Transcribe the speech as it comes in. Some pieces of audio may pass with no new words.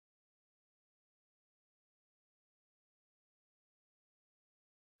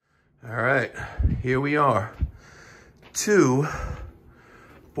All right, here we are. 2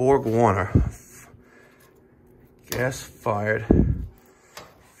 Borg Warner gas-fired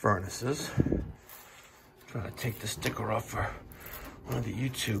furnaces. I'm trying to take the sticker off for one of the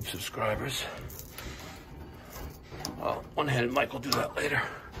YouTube subscribers. Well, one-handed Mike will do that later.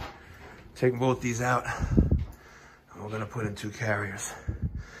 Take both these out, and we're gonna put in 2 carriers.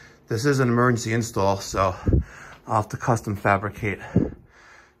 This is an emergency install, so I'll have to custom fabricate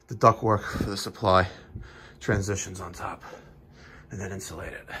the ductwork for the supply transitions on top and then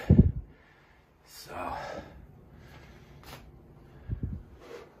insulate it. So,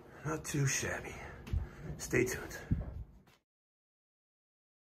 not too shabby. Stay tuned.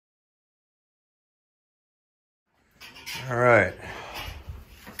 All right,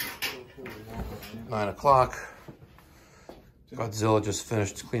 9 o'clock. Godzilla just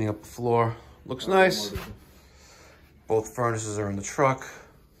finished cleaning up the floor. Looks nice. Both furnaces are in the truck.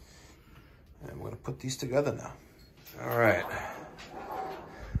 And we're gonna put these together now. All right.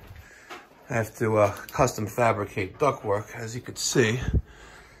 I have to custom fabricate ductwork. As you can see,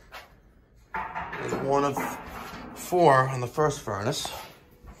 there's 1 of 4 on the first furnace.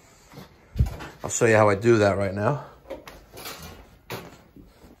 I'll show you how I do that right now.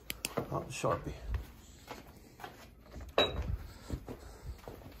 Oh, Sharpie.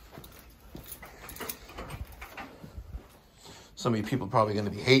 Some of you people are probably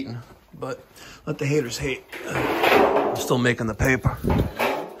gonna be hating, but let the haters hate. I'm still making the paper.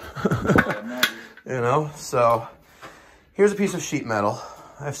 You know, so here's a piece of sheet metal.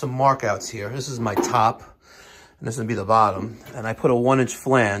 I have some markouts here. This is my top, and this would be the bottom. And I put a 1-inch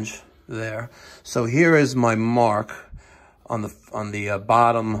flange there. So here is my mark on the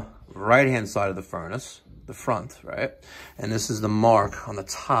bottom right-hand side of the furnace, the front, right? And this is the mark on the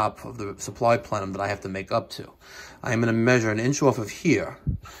top of the supply plenum that I have to make up to. I'm gonna measure 1 inch off of here,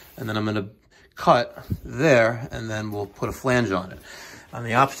 and then I'm gonna cut there, and then we'll put a flange on it. On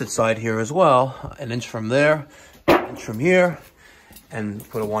the opposite side here as well, 1 inch from there, 1 inch from here, and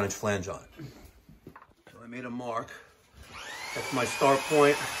put a 1-inch flange on it. So I made a mark. That's my start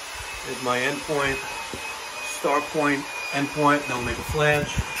point. There's my end point. Start point, end point, then we'll make a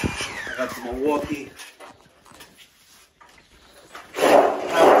flange. I got the Milwaukee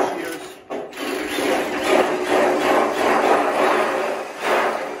power shears.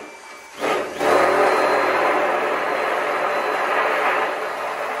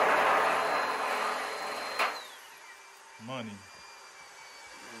 Money.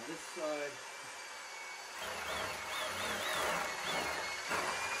 And this side.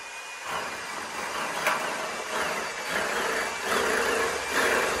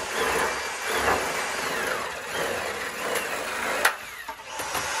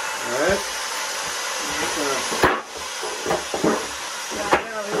 Alright.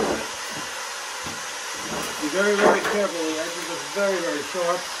 Be very, very careful. The edges are very, very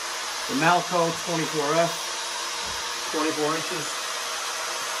sharp. The Malco 24F. 24 inches.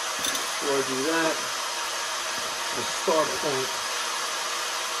 Before I do that, the start point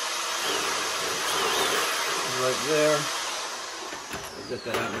is right there. I'll get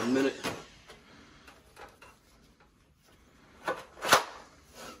that out in a minute.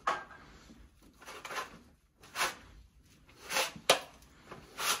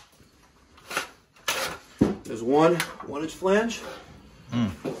 There's 1-inch flange.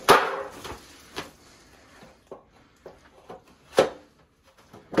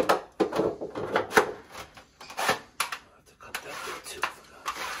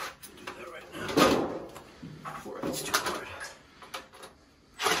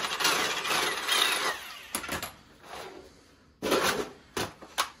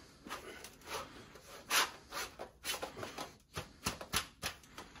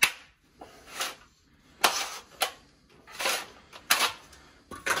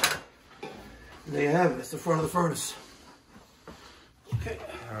 There you have it. It's the front of the furnace. Okay.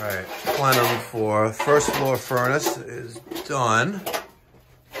 All right. Plenum for first floor furnace is done.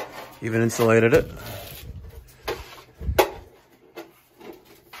 Even insulated it.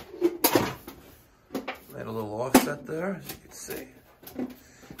 Made a little offset there, as you can see.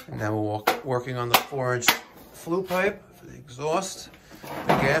 And now we're working on the 4-inch flue pipe for the exhaust.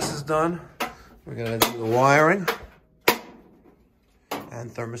 The gas is done. We're gonna do the wiring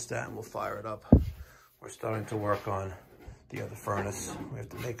and thermostat, and we'll fire it up. We're starting to work on the other furnace. We have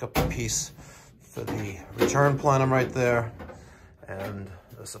to make up a piece for the return plenum right there and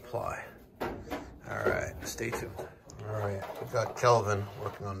the supply. All right, stay tuned. All right, we've got Kelvin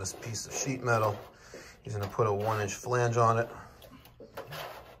working on this piece of sheet metal. He's gonna put a 1-inch flange on it.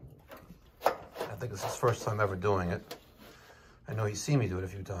 I think it's his first time ever doing it. I know you've seen me do it a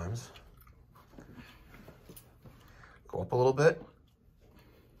few times. Go up a little bit.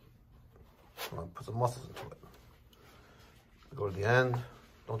 Come on, put some muscles into it. Go to the end.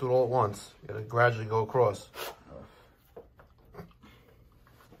 Don't do it all at once. You gotta gradually go across.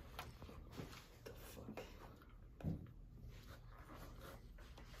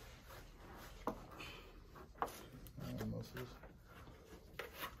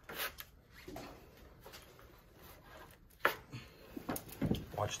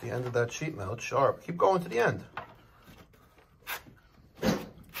 Watch the end of that sheet metal, it's sharp. Keep going to the end.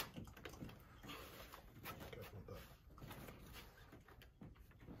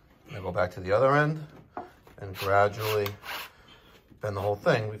 Now go back to the other end and gradually bend the whole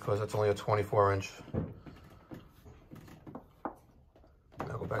thing because it's only a 24-inch.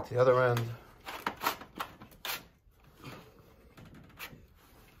 Now go back to the other end.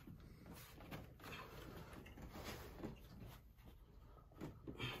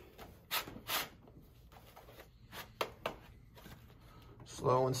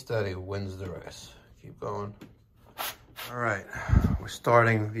 Slow and steady wins the race. Keep going. All right, we're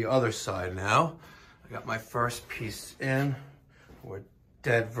starting the other side now. I got my first piece in. We're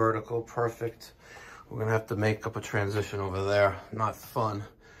dead vertical, perfect. We're gonna have to make up a transition over there. Not fun,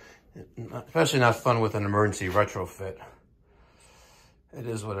 especially not fun with an emergency retrofit. It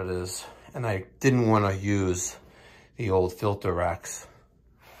is what it is. And I didn't wanna use the old filter racks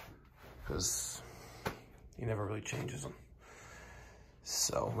because he never really changes them.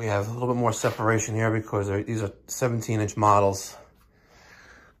 So we have a little bit more separation here because these are 17-inch models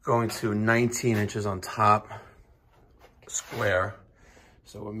going to 19 inches on top, square.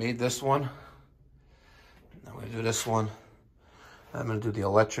 So we made this one. Now we're gonna do this one. I'm gonna do the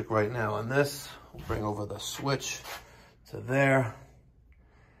electric right now on this. We'll bring over the switch to there.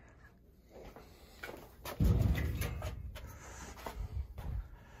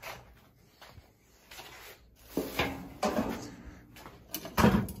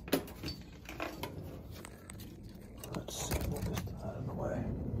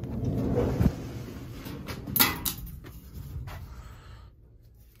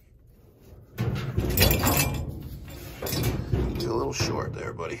 Short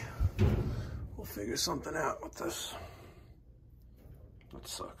there, buddy. We'll figure something out with this. That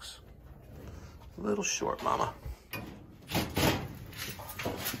sucks. A little short, mama.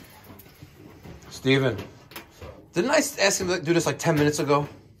 Stephen, didn't I ask him to do this like 10 minutes ago?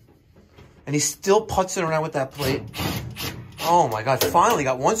 And he's still putzing around with that plate. Oh my God, finally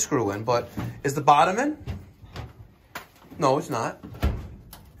got one screw in, but is the bottom in? No, it's not.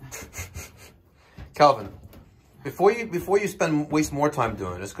 Kelvin. Before you waste more time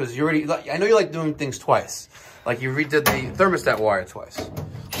doing this, because you already, I know you like doing things twice. Like you redid the thermostat wire twice.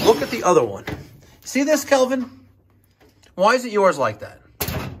 Look at the other one. See this, Kelvin? Why is it yours like that?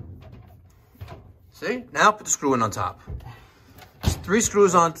 See? Now put the screw in on top. There's 3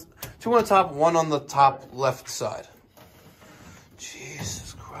 screws on, 2 on the top, 1 on the top left side.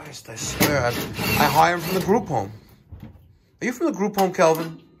 Jesus Christ, I swear. I hire him from the group home. Are you from the group home,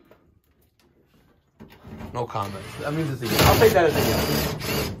 Kelvin? No comment. That means it's a yes. I'll take that as a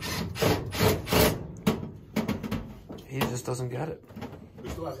yes. He just doesn't get it. We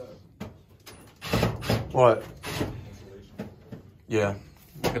still have that. What? Insulation. Yeah.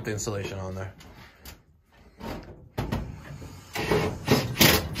 Get the insulation on there.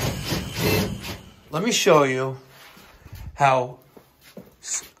 Let me show you how...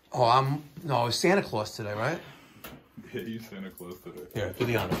 Oh, no, it's Santa Claus today, right? Yeah, you Santa Claus today. Here, do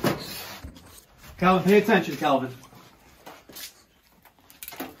the honor. Calvin, pay attention, Calvin.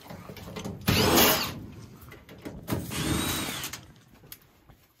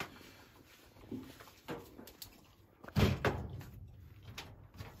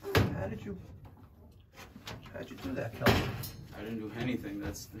 How'd you do that, Kelvin? I didn't do anything.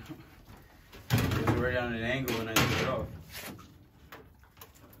 That's it was already on an angle when I took it off.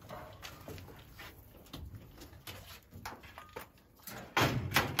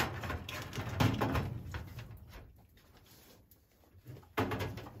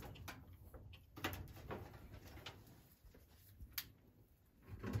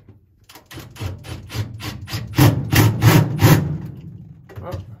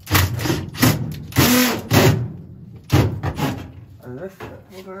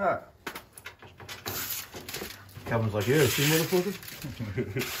 Look at that. Kelvin's like, yeah, see, motherfucker?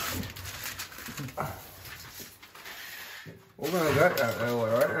 We're gonna get that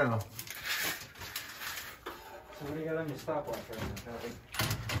right now. So what do you got on your stopwatch right now, Kelvin?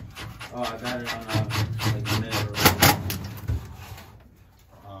 Oh, I got it on like a minute or so.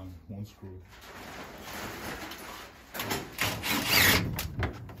 1 screw.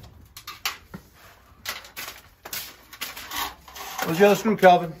 Where's the other screw,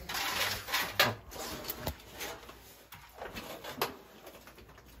 Kelvin? Where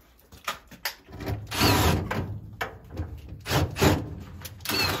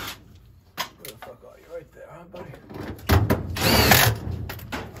the fuck are you? Right there, huh, buddy?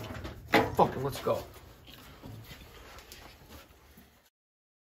 Fucking let's go.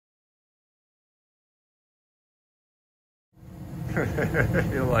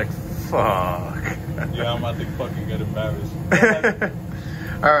 You're like, fuck. Yeah, I'm about to fucking get embarrassed.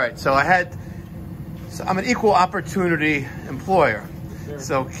 All right, so I'm an equal opportunity employer. Sure.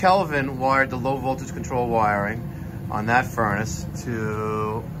 So Kelvin wired the low voltage control wiring on that furnace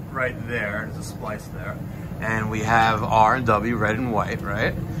to right there. There's a splice there. And we have R and W, red and white,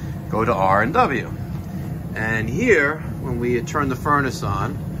 right? Go to R and W. And here, when we turn the furnace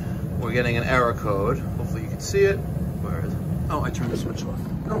on, we're getting an error code. Hopefully you can see it. Where is it? Oh, I turned the switch off.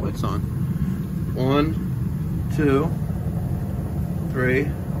 Oh, it's on. 1, 2, 3,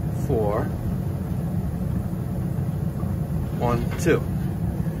 4. 1, 2.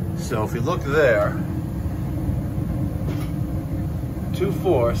 So if you look there,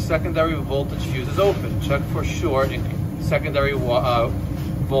 2-4, secondary voltage fuse is open. Check for short in secondary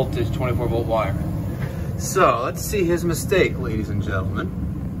voltage 24 volt wire. So let's see his mistake, ladies and gentlemen.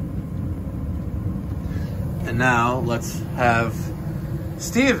 And now let's have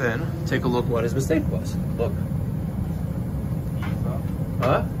Stephen take a look what his mistake was. Look.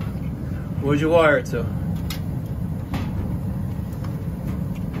 Huh? Where'd you wire it to?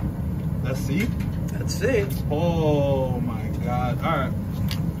 Let's see. Let's see. Oh my god. Alright.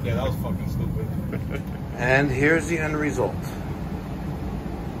 Yeah, that was fucking stupid. And here's the end result.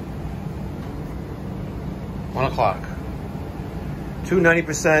 1 o'clock.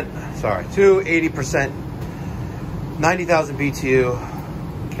 280%, 90,000 BTU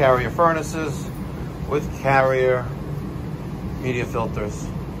carrier furnaces with carrier media filters.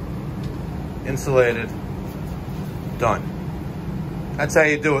 Insulated. Done. That's how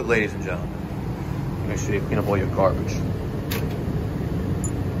you do it, ladies and gentlemen. Make sure you clean up all your garbage.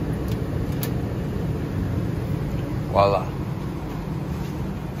 Voila.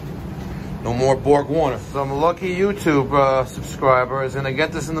 No more Borg Warner. Some lucky YouTube subscriber is gonna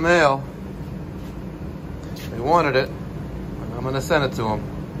get this in the mail. They wanted it. I'm gonna send it to him.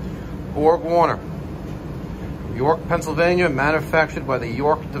 Borg Warner. York, Pennsylvania, manufactured by the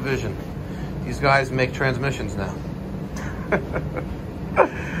York Division. These guys make transmissions now.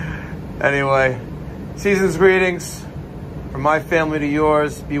 Anyway, season's greetings from my family to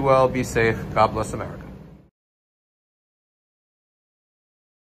yours. Be well, be safe. God bless America.